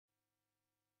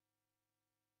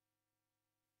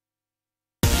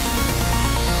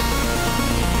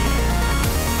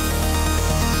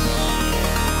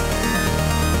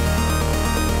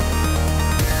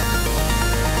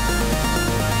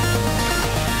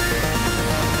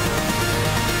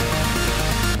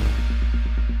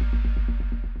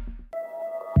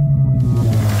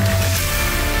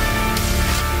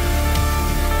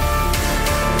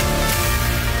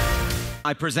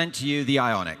I present to you the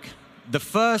Ioniq, the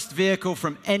first vehicle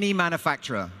from any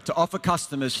manufacturer to offer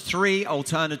customers 3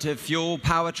 alternative fuel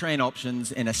powertrain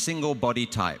options in a single body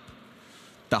type: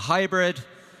 the hybrid,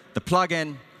 the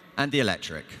plug-in, and the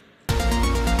electric.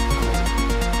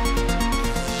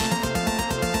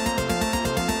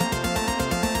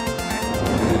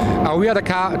 We are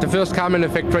the first car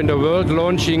manufacturer in the world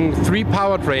launching 3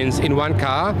 powertrains in one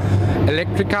car: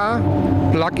 electric car,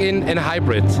 plug-in and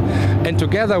hybrid. And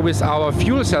together with our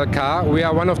fuel cell car, we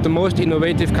are one of the most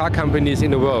innovative car companies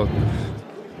in the world.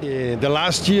 The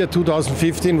last year,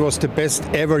 2015, was the best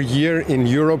ever year in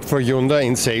Europe for Hyundai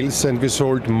in sales, and we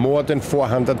sold more than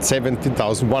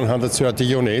 470,130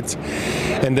 units.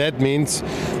 And that means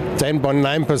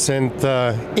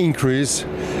 10.9% increase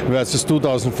versus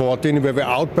 2014, where we're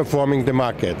outperforming the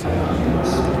market.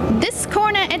 This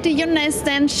corner at the Hyundai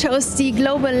stand shows the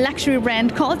global luxury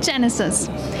brand called Genesis.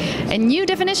 A new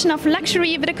definition of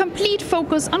luxury with a complete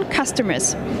focus on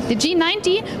customers. The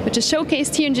G90, which is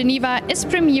showcased here in Geneva, is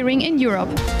premiering in Europe.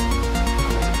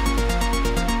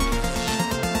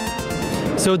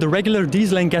 So the regular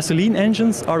diesel and gasoline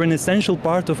engines are an essential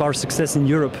part of our success in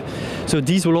Europe. So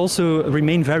these will also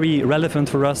remain very relevant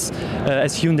for us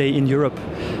as Hyundai in Europe.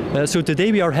 So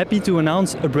today we are happy to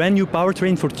announce a brand new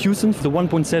powertrain for Tucson, the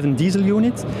 1.7 diesel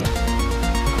unit.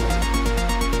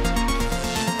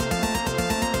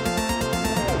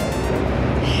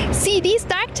 See these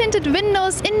dark tinted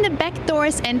windows in the back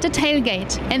doors and the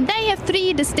tailgate, and they have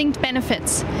 3 distinct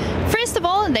benefits. First of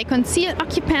all, they conceal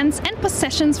occupants and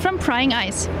possessions from prying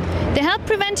eyes. They help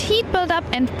prevent heat buildup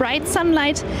and bright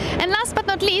sunlight, and last but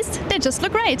not least, they just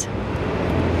look great.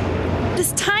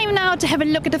 It's time now to have a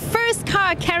look at the first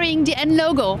car carrying the N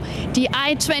logo, the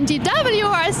i20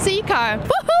 WRC car.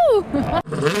 Woohoo!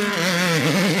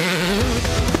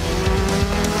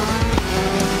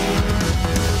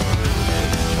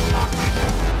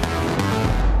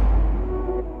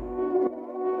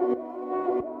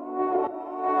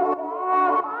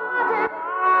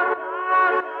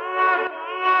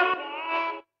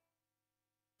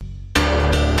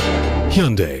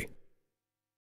 Hyundai.